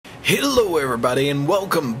Hello everybody and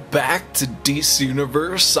welcome back to DC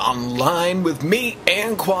Universe Online with me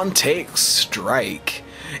and Quantaic Strike.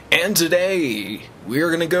 And today, we're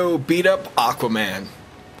gonna go beat up Aquaman.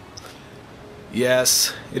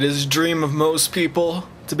 Yes, it is a dream of most people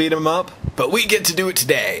to beat him up, but we get to do it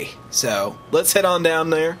today. So, let's head on down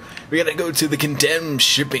there. We gotta go to the condemned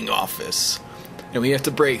shipping office. And we have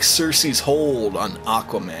to break Cersei's hold on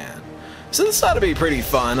Aquaman. So this ought to be pretty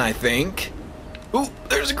fun, I think. Ooh,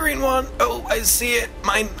 there's a green one. Oh, I see it.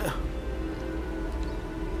 Mine.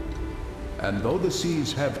 And though the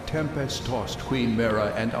seas have tempest-tossed Queen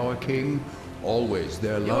Mera and our king, always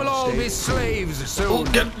their love stays. You will all be slaves soon. Oh,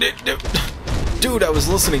 dude, I was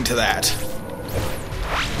listening to that.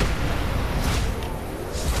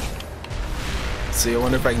 Let's see, I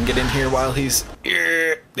wonder if I can get in here while he's...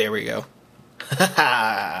 There we go.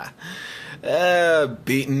 Haha.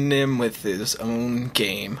 Beating him with his own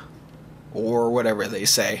game. Or whatever they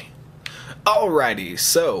say. Alrighty,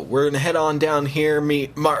 so we're gonna head on down here,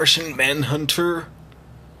 meet Martian Manhunter.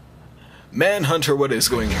 Manhunter, what is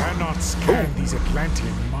going on? I cannot scan these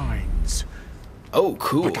Atlantean mines. Oh,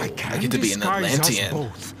 cool. But I can get to be an disguise us Atlantean.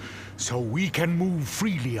 both, so we can move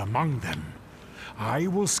freely among them. I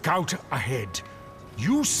will scout ahead.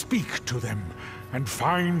 You speak to them and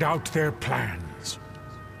find out their plans.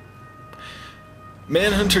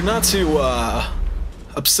 Manhunter, not to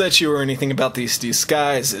upset you or anything about these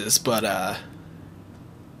disguises, but I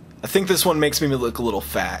think this one makes me look a little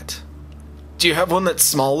fat. Do you have one that's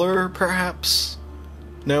smaller, perhaps?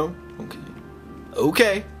 No? Okay.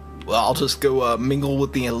 Okay. Well, I'll just go mingle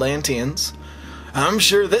with the Atlanteans. I'm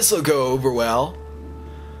sure this'll go over well.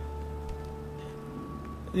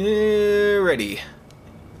 Ready.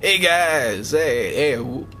 Hey guys, hey,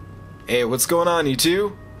 what's going on, you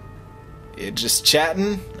two? You just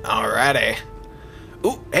chatting? Alrighty.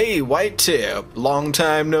 Ooh, hey, White Tip. Long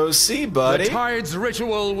time no see, buddy. The Tide's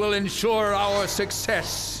ritual will ensure our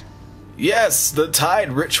success. Yes, the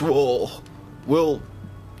Tide ritual will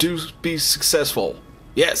be successful.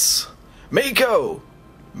 Yes. Mako,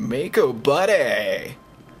 buddy.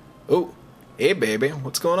 Oh, hey, baby.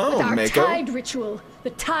 What's going on, With our Mako? Tide ritual, the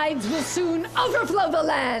tides will soon overflow the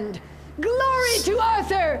land. Glory to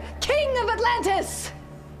Arthur, King of Atlantis.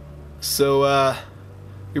 So,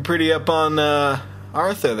 you're pretty up on,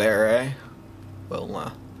 Arthur there, eh?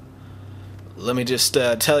 Well, let me just,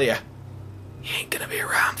 tell you, he ain't gonna be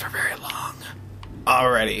around for very long.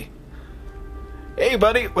 Alrighty. Hey,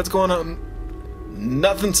 buddy, what's going on?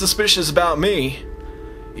 Nothing suspicious about me.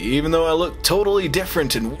 Even though I look totally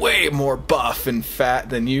different and way more buff and fat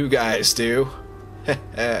than you guys do. We're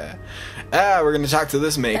gonna talk to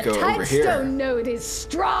this Mako over here. The Tidestone node is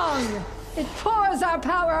strong. It pours our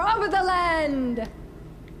power over the land.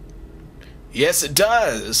 Yes, it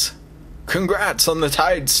does. Congrats on the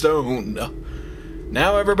Tidestone.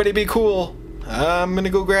 Now everybody be cool. I'm gonna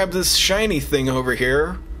go grab this shiny thing over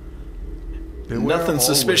here. Beware Nothing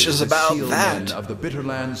suspicious always the about seal that. men of the bitter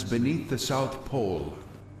lands beneath the South Pole.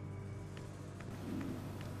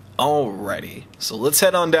 Alrighty, so let's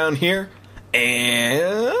head on down here,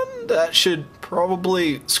 and that should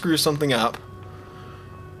probably screw something up.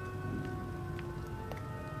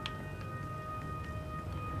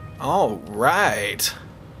 Alright.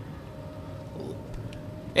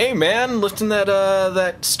 Hey man, lifting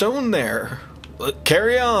that stone there.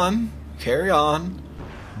 Carry on. The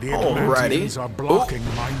Alrighty. Atlanteans are blocking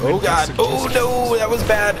my Oh god. messages. Oh no, that was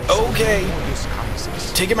bad. Okay.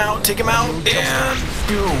 Disguises. Take him out, and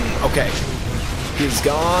boom. Okay. He's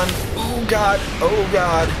gone. Oh god.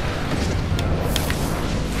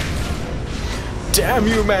 Damn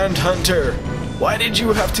you, Manhunter. Why did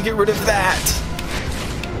you have to get rid of that?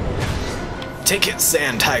 Take it,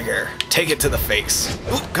 Sand Tiger. Take it to the face.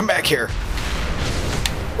 Ooh, come back here.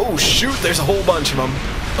 Oh shoot, there's a whole bunch of them.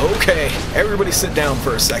 Okay, everybody sit down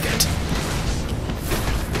for a second.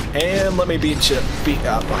 And let me beat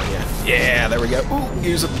up on you. Yeah, there we go. Ooh,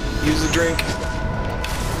 use a drink.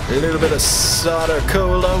 A little bit of soda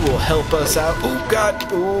cola will help us out. Oh god.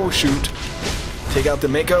 Oh shoot. Take out the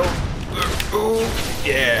Mako. Ooh,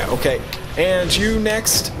 yeah, okay. And you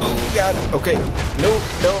next. Oh god. Okay. Nope,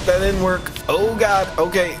 that didn't work. Oh god.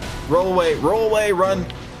 Okay. Roll away, run.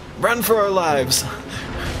 Run for our lives.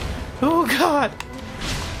 Oh god.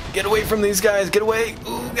 Get away from these guys. Get away.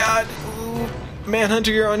 Oh god. Ooh.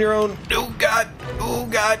 Manhunter, you're on your own. Oh god.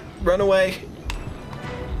 Run away.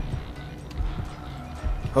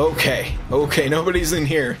 Okay, nobody's in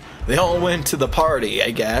here. They all went to the party,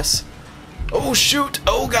 I guess. Oh shoot!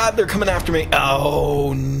 Oh god, they're coming after me.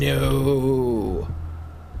 Oh no.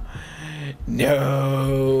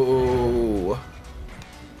 No.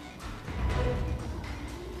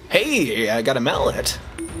 Hey, I got a mallet.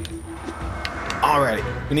 Alright,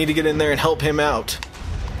 we need to get in there and help him out.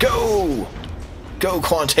 Go! Go,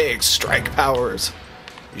 Quantaic Strike powers.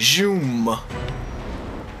 Zoom.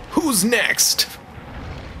 Who's next?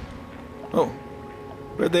 Oh,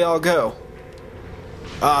 where'd they all go?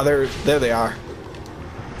 Ah, there they are.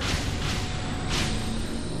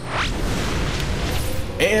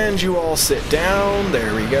 And you all sit down.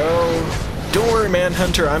 There we go. Don't worry,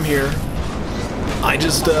 Manhunter, I'm here. I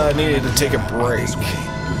just needed to take a break.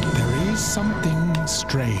 There is something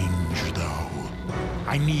strange, though.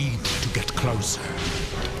 I need to get closer.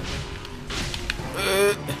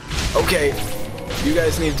 Okay, you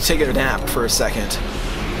guys need to take a nap for a second.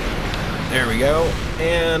 There we go.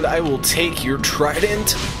 And I will take your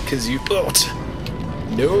trident, because you...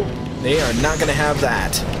 Nope, they are not going to have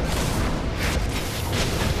that.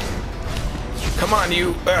 Come on,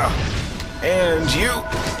 you. And you.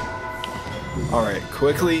 Alright,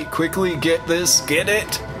 quickly get this. Get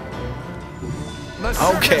it.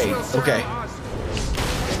 Okay, okay.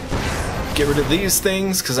 Get rid of these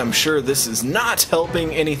things, because I'm sure this is not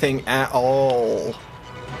helping anything at all.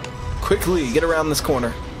 Quickly, get around this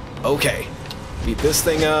corner. Okay. Beat this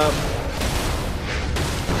thing up.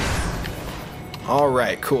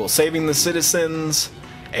 Alright, cool. Saving the citizens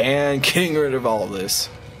and getting rid of all this.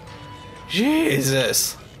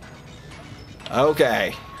 Jesus.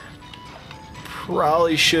 Okay.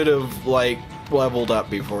 Probably should have, like, leveled up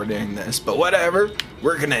before doing this, but whatever.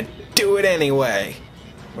 We're gonna do it anyway.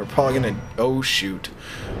 We're probably gonna... Oh, shoot.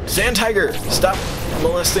 Sand Tiger! Stop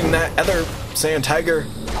molesting that other Sand Tiger.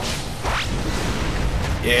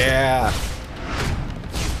 Yeah.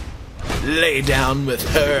 Lay down with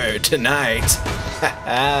her tonight.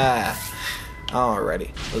 Haha.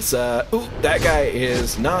 Alrighty. Let's, ooh, that guy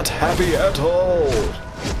is not happy at all.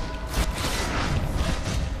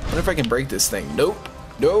 What if I can break this thing? Nope.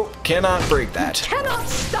 Nope. Cannot break that. Cannot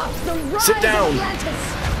stop the rise Sit down. of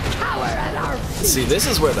Atlantis. Power at our feet. See, this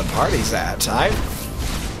is where the party's at. I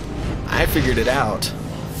figured it out.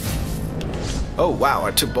 Oh, wow.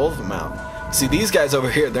 I took both of them out. See, these guys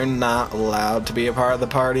over here, they're not allowed to be a part of the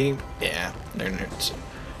party. Yeah, they're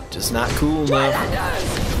just not cool enough.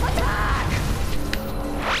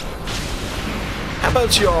 How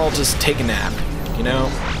about you all just take a nap, you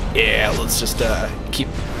know? Yeah, let's just keep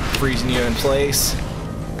freezing you in place.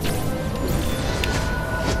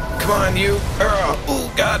 Come on, you.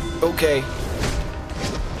 Oh, God. Okay.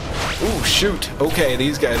 Oh, shoot. Okay,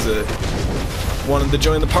 these guys wanted to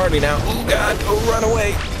join the party now. Oh, God. Oh, run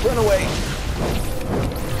away. Run away.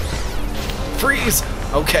 Freeze!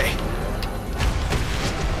 Okay.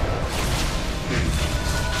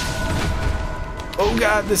 Oh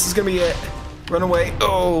god, this is gonna be it. Run away.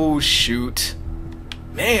 Oh, shoot.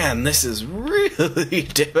 Man, this is really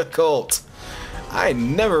difficult. I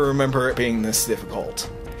never remember it being this difficult.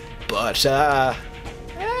 But, yeah.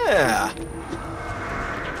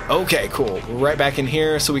 Okay, cool. We're right back in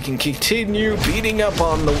here so we can continue beating up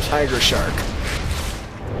on the tiger shark.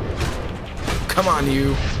 Come on,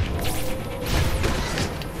 you.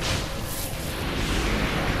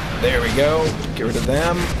 There we go. Get rid of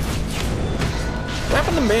them. What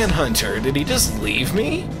happened to Manhunter? Did he just leave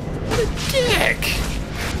me? What a dick!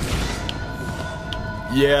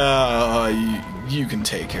 Yeah, you can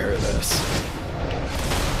take care of this.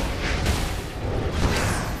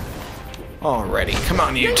 Alrighty, come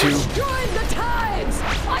on, you two. Destroying the tides!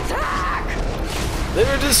 Attack!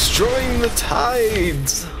 They're destroying the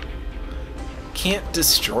tides! Can't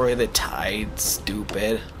destroy the tides,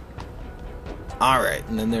 stupid. Alright,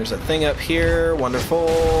 and then there's a thing up here. Wonderful.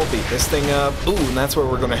 Beat this thing up. Ooh, and that's where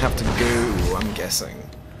we're going to have to go, I'm guessing.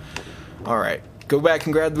 Alright, go back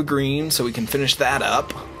and grab the green so we can finish that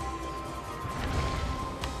up.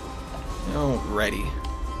 Alrighty.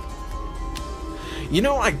 You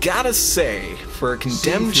know, I gotta say, for a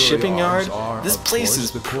condemned shipping yard, this place is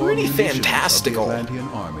pretty fantastical.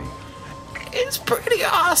 It's pretty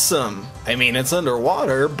awesome. I mean, it's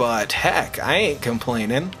underwater, but heck, I ain't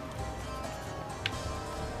complaining.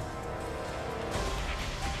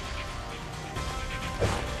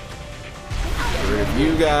 Get rid of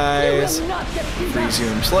you guys. Freeze you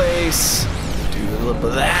in place. Do a little bit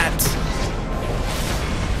of that.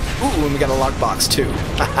 Ooh, and we got a lockbox too.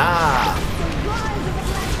 Haha!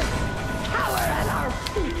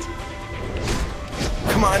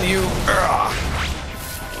 Come on, you. Ugh.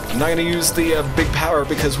 I'm not gonna use the big power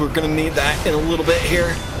because we're gonna need that in a little bit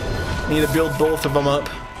here. Need to build both of them up.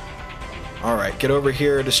 Alright, get over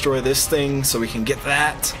here, destroy this thing so we can get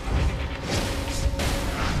that.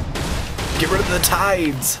 Get rid of the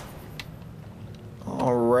tides.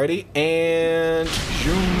 Alrighty, and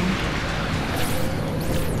zoom.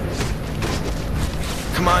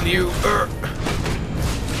 Come on, you.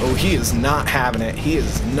 Oh, he is not having it. He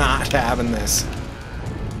is not having this.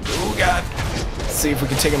 Oh, God. Let's see if we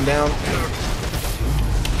can take him down.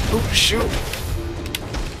 Oh, shoot.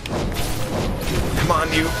 Come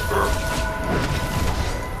on, you.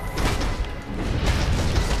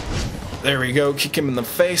 There we go. Kick him in the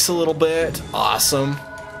face a little bit. Awesome.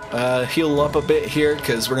 Heal up a bit here,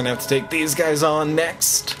 because we're going to have to take these guys on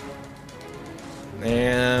next.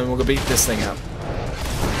 And we'll go beat this thing up.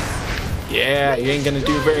 Yeah, you ain't gonna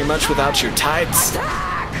do very much without your tides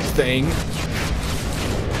thing.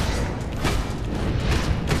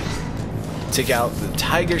 Take out the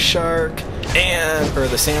tiger shark or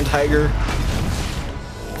the sand tiger.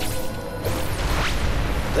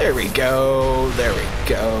 There we go, there we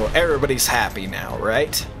go. Everybody's happy now,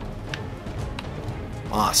 right?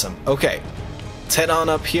 Awesome. Okay, let's head on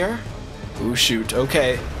up here. Ooh, shoot,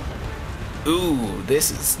 okay. Ooh,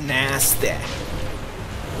 this is nasty.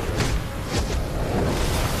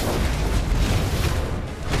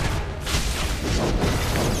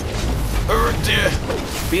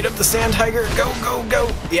 Beat up the sand tiger. Go, go, go.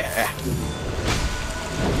 Yeah.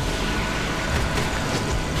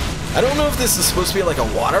 I don't know if this is supposed to be like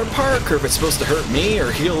a water park or if it's supposed to hurt me or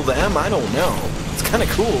heal them. I don't know. It's kind of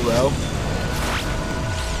cool, though.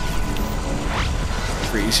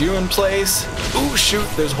 Freeze you in place. Ooh, shoot.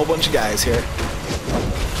 There's a whole bunch of guys here.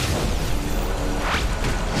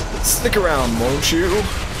 Stick around, won't you?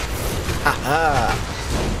 Haha.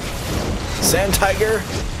 Sand tiger.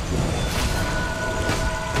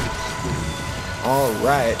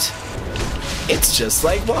 Alright. It's just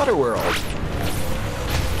like Waterworld.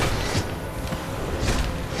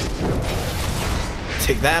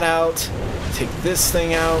 Take that out. Take this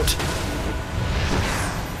thing out.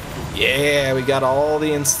 Yeah, we got all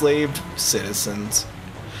the enslaved citizens.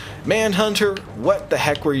 Manhunter, what the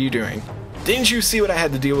heck were you doing? Didn't you see what I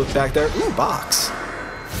had to deal with back there? Ooh, box.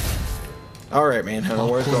 Alright,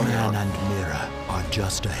 Manhunter, where's going on? Aquaman and Mira are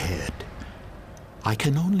just ahead. I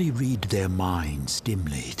can only read their minds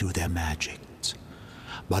dimly through their magics.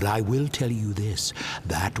 But I will tell you this,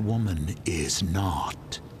 that woman is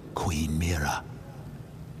not Queen Mira.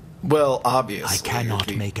 Well, obviously. I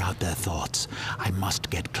cannot make out their thoughts. I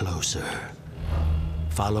must get closer.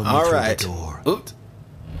 Follow me through the door. Oops.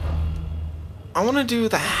 I want to do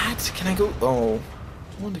that. Can I go? Oh,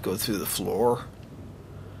 I want to go through the floor.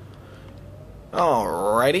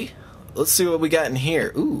 Alrighty. Let's see what we got in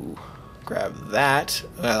here. Ooh. Grab that.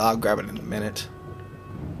 Well, I'll grab it in a minute.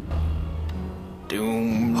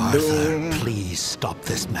 Doom, Arthur, doom. please stop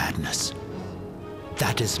this madness.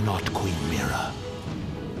 That is not Queen Mira.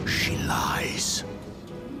 She lies.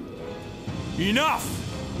 Enough!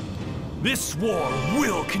 This war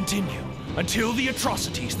will continue until the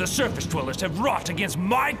atrocities the surface dwellers have wrought against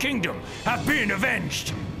my kingdom have been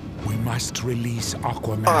avenged. We must release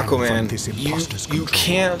Aquaman from this imposter's you control,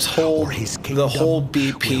 can't hold or his the whole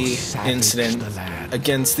kingdom will BP savage incident the land.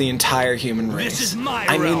 against the entire human race. This is my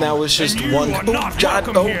I mean, that realm, was just and you one. are Oh, not God.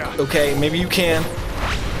 welcome Oh, here. okay. Maybe you can.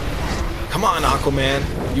 Come on, Aquaman.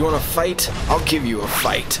 You want to fight? I'll give you a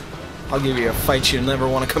fight. I'll give you a fight you'll never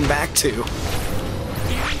want to come back to. Even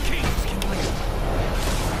kings can win.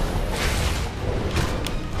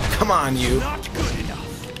 Come on, you. Not good enough.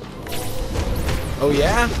 Oh,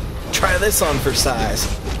 yeah? Try this on for size.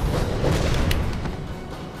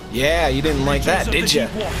 Yeah, you didn't like that, did you?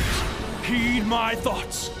 Heed my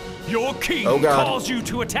thoughts. Your king Oh, God. calls you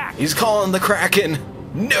to attack. He's calling the Kraken.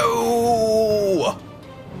 No!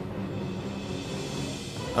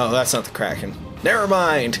 Oh, that's not the Kraken. Never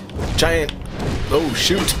mind. Giant. Oh,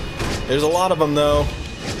 shoot. There's a lot of them, though.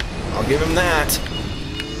 I'll give him that.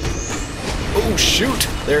 Oh, shoot.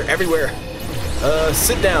 They're everywhere.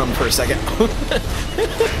 Sit down for a second.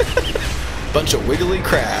 Bunch of wiggly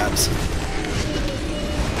crabs.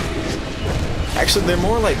 Actually, they're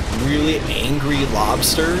more like really angry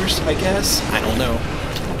lobsters, I guess. I don't know.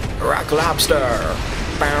 Rock lobster.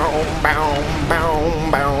 Bow, bow,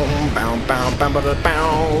 bow, bow, bow, bow, bow, bow,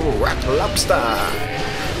 bow. Rock lobster.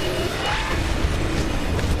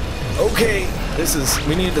 Okay,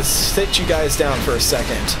 we need to sit you guys down for a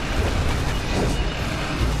second.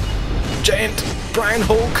 Giant Brian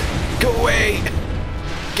Hulk, go away!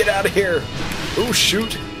 Get out of here! Oh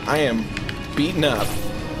shoot, I am beaten up.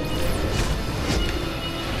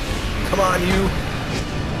 Come on, you!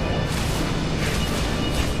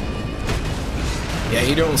 Yeah,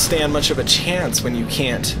 you don't stand much of a chance when you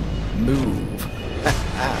can't move.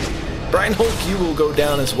 Brian Hulk, you will go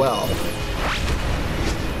down as well.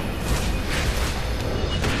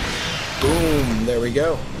 Boom, there we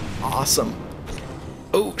go. Awesome.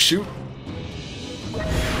 Oh, shoot.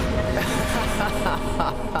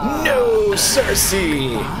 No,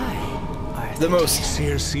 Cersei! The most...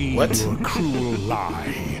 Circe, What? your cruel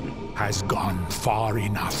lie has gone far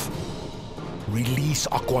enough. Release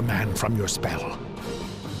Aquaman from your spell.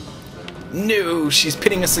 No, she's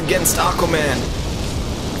pitting us against Aquaman.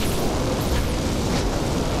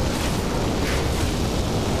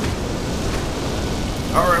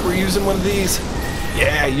 Alright, we're using one of these.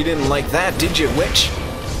 Yeah, you didn't like that, did you, witch?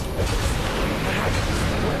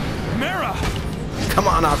 Mera! Come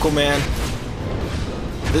on, Aquaman.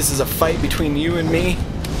 This is a fight between you and me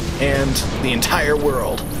and the entire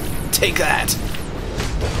world. Take that.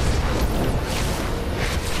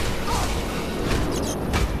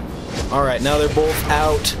 Alright, now they're both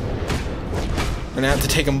out. We're gonna have to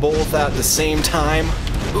take them both out at the same time.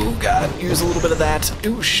 Ooh, God, use a little bit of that.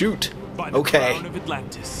 Ooh, shoot. By the Okay. crown of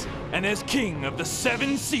Atlantis, and as king of the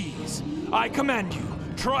 7 seas, I command you,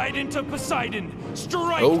 trident of Poseidon,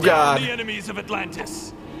 strike Oh, God. down the enemies of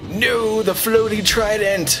Atlantis. No, the floaty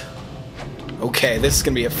trident. Okay, this is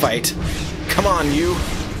gonna be a fight. Come on, you.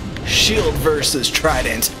 Shield versus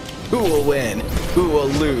trident. Who will win? Who will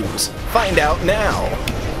lose? Find out now.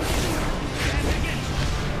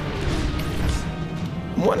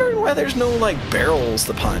 I'm wondering why there's no, like, barrels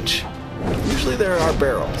to punch. Usually there are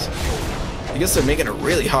barrels. I guess they're making it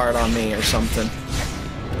really hard on me or something.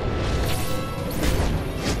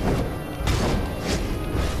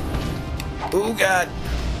 Oh, God.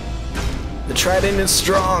 The trident is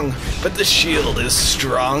strong, but the shield is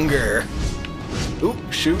stronger. Ooh,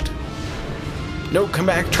 shoot. No, come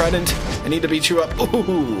back, trident. I need to beat you up.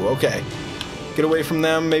 Ooh, okay. Get away from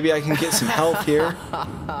them. Maybe I can get some health here.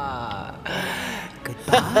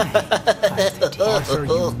 Arthur,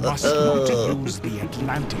 you must not use the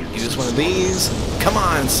Atlanteans. Use one of these. Come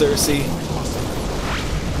on, Cersei.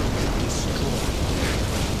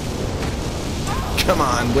 Come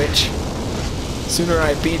on, witch. The sooner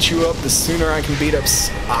I beat you up, the sooner I can beat up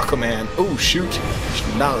Aquaman. Oh, shoot.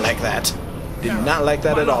 Did not like that. Did not like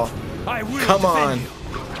that at all. I will Come defend on. you.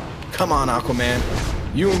 Come on, Aquaman.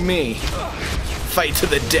 You and me. Fight to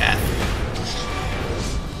the death.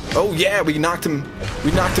 Oh yeah, we knocked him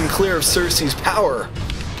clear of Cersei's power.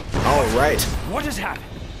 All right. What has happened?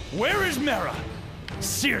 Where is Mera?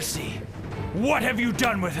 Circe, what have you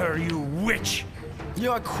done with her, you witch?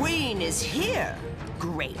 Your queen is here,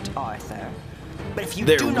 great Arthur. But if you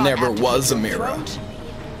There do not never abdicate was a your Mera. throne to me,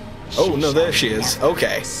 Oh no, there she shall is. never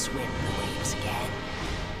Okay. swim the waves again.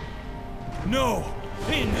 No!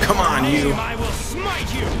 In Come on, her name, you. I will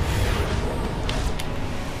smite you!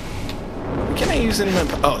 Can I use it in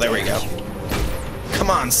my... Oh, there we go. Come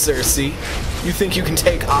on, Cersei. You think you can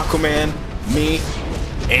take Aquaman, me,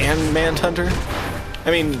 and Manhunter?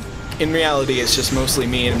 I mean, in reality, it's just mostly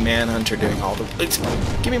me and Manhunter doing all the...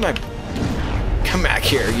 Give me my... Come back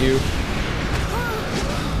here, you.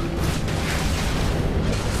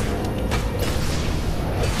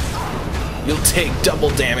 You'll take double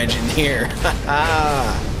damage in here.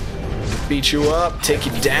 Beat you up, take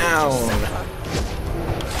you down.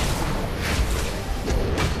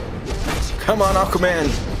 Come on, Aquaman.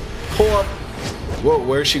 Pull up. Whoa,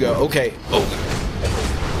 where'd she go? Okay. Oh.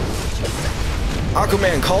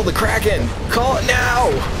 Aquaman, call the Kraken. Call it now.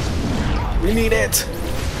 We need it.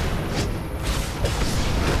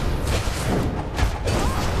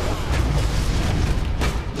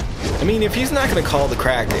 I mean, if he's not going to call the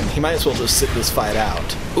Kraken, he might as well just sit this fight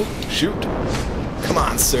out. Ooh, shoot. Come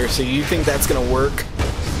on, Cersei. You think that's going to work?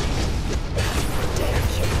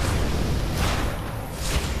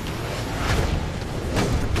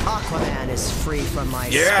 Aquaman is free from my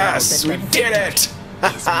Yes, spell, we but the did it!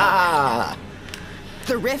 Ha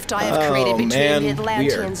The rift I have created between man, the we are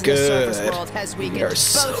Atlanteans and the surface good. world has weakened We are both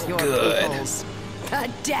so your good. peoples. The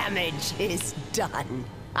damage is done.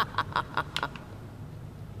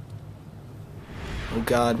 Oh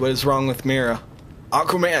God, what is wrong with Mera?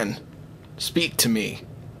 Aquaman, speak to me.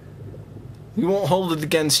 We won't hold it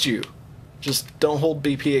against you. Just don't hold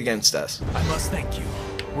BP against us. I must thank you.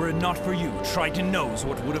 Were it not for you, Triton knows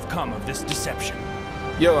what would have come of this deception.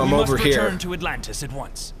 Yo, I'm we over must here. return to Atlantis at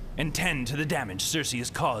once, and tend to the damage Circe has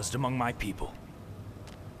caused among my people.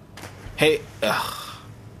 Hey,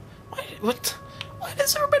 what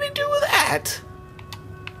does everybody do with that?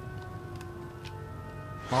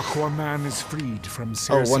 Aquaman is freed from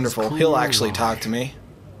Circe's Oh, wonderful. cruel He'll actually lie. talk to me.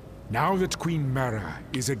 Now that Queen Mera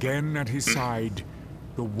is again at his side,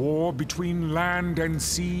 the war between land and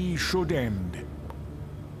sea should end.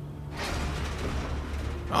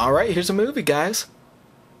 All right, here's a movie, guys.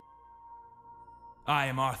 I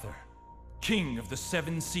am Arthur, king of the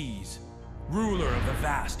 7 seas, ruler of the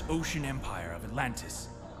vast ocean empire of Atlantis.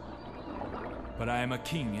 But I am a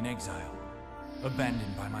king in exile.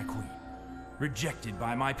 abandoned by my queen, rejected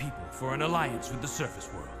by my people for an alliance with the surface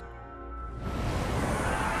world.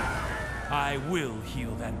 I will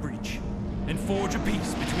heal that breach and forge a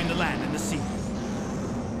peace between the land and the sea.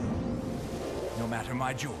 No matter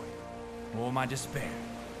my joy or my despair,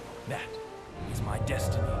 that is my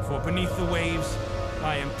destiny. For beneath the waves,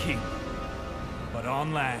 I am king. But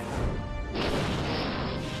on land,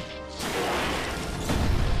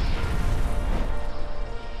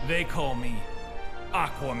 they call me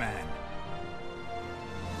Aquaman.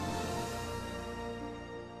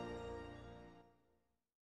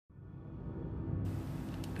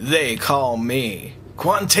 They call me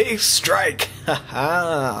Quantaic Strike.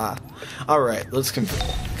 Haha. All right, let's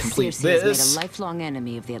complete Circe has this. made a lifelong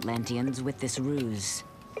enemy of the Atlanteans with this ruse.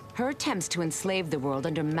 Her attempts to enslave the world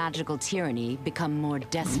under magical tyranny become more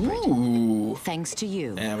desperate. Ooh. Thanks to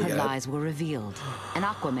you, Yeah, we her got it. lies were revealed, and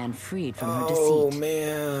Aquaman freed from her Oh deceit.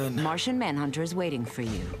 man. Martian Manhunter is waiting for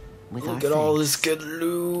you. With Look our at all thanks. this good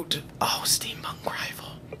loot. Oh, steampunk rifle.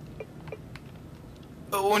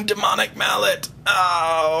 Oh, and demonic mallet.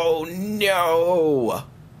 Oh no.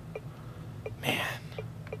 Man.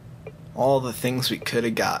 All the things we could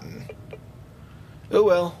have gotten. Oh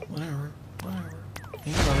well, whatever.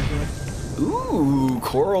 Ain't arguing. Ooh,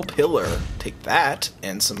 coral pillar. Take that.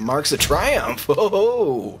 And some marks of triumph.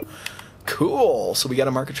 Oh, cool. So we got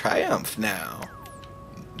a mark of triumph now.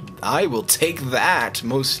 I will take that,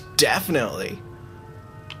 most definitely.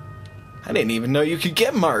 I didn't even know you could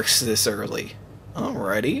get marks this early.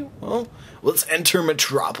 Alrighty, well, let's enter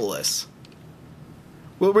Metropolis.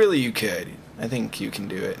 Well, really you could. I think you can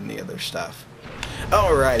do it in the other stuff.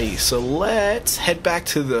 Alrighty, so let's head back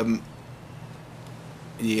to the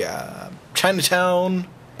Chinatown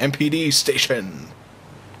MPD station.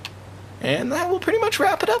 And that will pretty much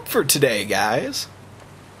wrap it up for today, guys.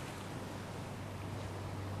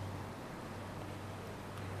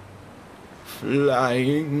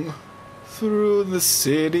 Flying through the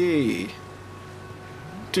city,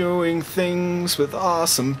 doing things with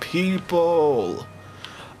awesome people.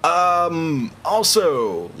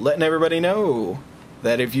 Also, letting everybody know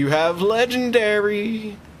that if you have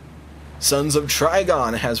Legendary, Sons of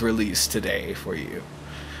Trigon has released today for you.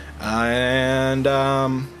 And,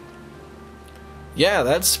 yeah,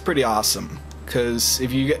 that's pretty awesome. Because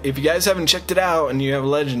if you guys haven't checked it out and you have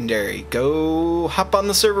Legendary, go hop on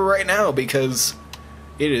the server right now because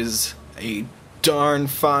it is a darn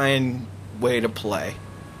fine way to play.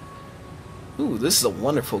 Ooh, this is a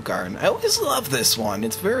wonderful garden. I always love this one.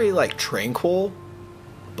 It's very, like, tranquil,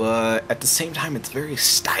 but at the same time it's very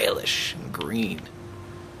stylish and green.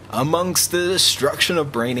 Amongst the destruction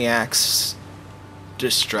of Brainiac's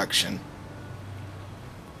destruction.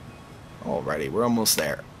 Alrighty, we're almost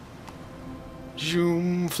there.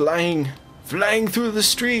 Zoom, flying through the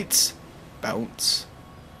streets. Bounce,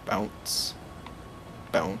 bounce,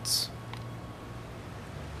 bounce.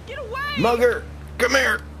 Get away! Mugger, come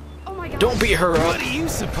here. Oh my God. Don't beat her up. What are you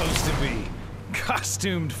supposed to be?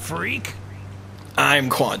 Costumed freak? I'm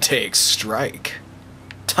Quantaic Strike.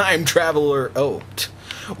 Time traveler. Oh,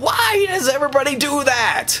 why does everybody do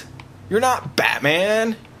that? You're not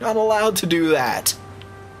Batman. You're not allowed to do that.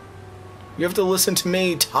 You have to listen to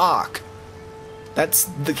me talk. That's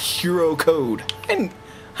the hero code. And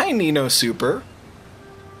I need no super.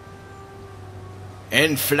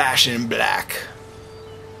 And Flash in Black.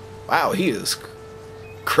 Wow, he is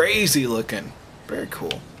crazy looking. Very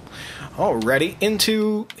cool. Alrighty,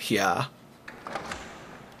 into here.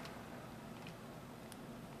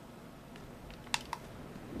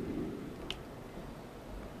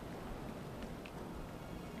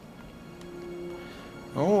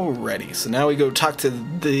 Alrighty, so now we go talk to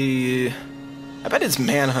the... I bet it's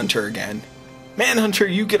Manhunter again. Manhunter,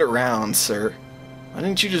 you get around, sir. Why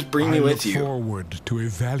didn't you just bring me with you? I look forward to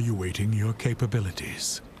evaluating your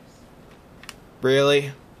capabilities.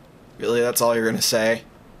 Really? Really, that's all you're gonna say?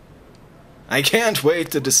 I can't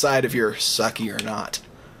wait to decide if you're sucky or not.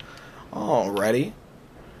 Alrighty.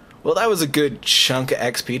 Well, that was a good chunk of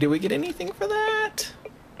XP. Did we get anything for that?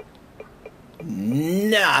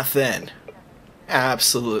 Nothing.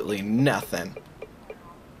 Absolutely nothing.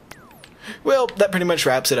 Well, that pretty much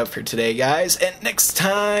wraps it up for today, guys. And next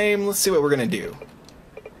time, let's see what we're gonna do.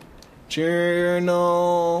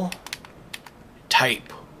 Journal.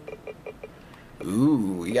 Type.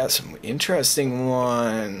 Ooh, we got some interesting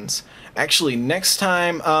ones. Actually, next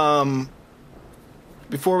time,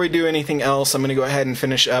 before we do anything else, I'm gonna go ahead and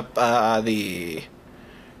finish up the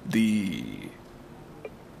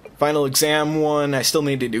final exam one. I still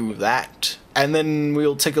need to do that, and then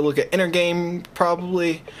we'll take a look at inner game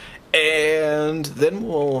probably, And then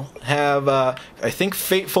we'll have, I think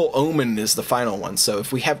Fateful Omen is the final one. So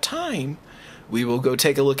if we have time, we will go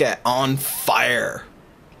take a look at On Fire.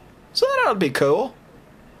 So that ought to be cool.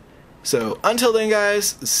 So until then,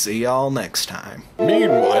 guys, see y'all next time.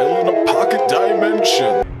 Meanwhile, in a pocket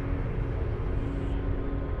dimension,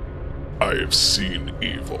 I have seen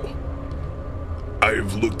evil. I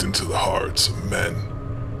have looked into the hearts of men,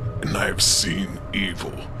 and I have seen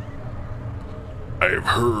evil. I have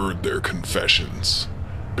heard their confessions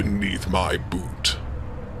beneath my boot.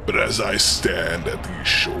 But as I stand at these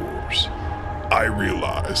shores, I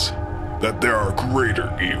realize that there are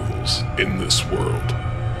greater evils in this world.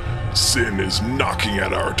 Sin is knocking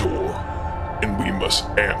at our door, and we must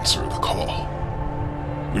answer the call.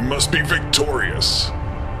 We must be victorious.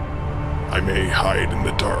 I may hide in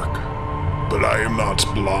the dark, but I am not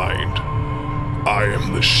blind. I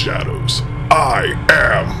am the shadows. I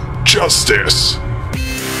am justice!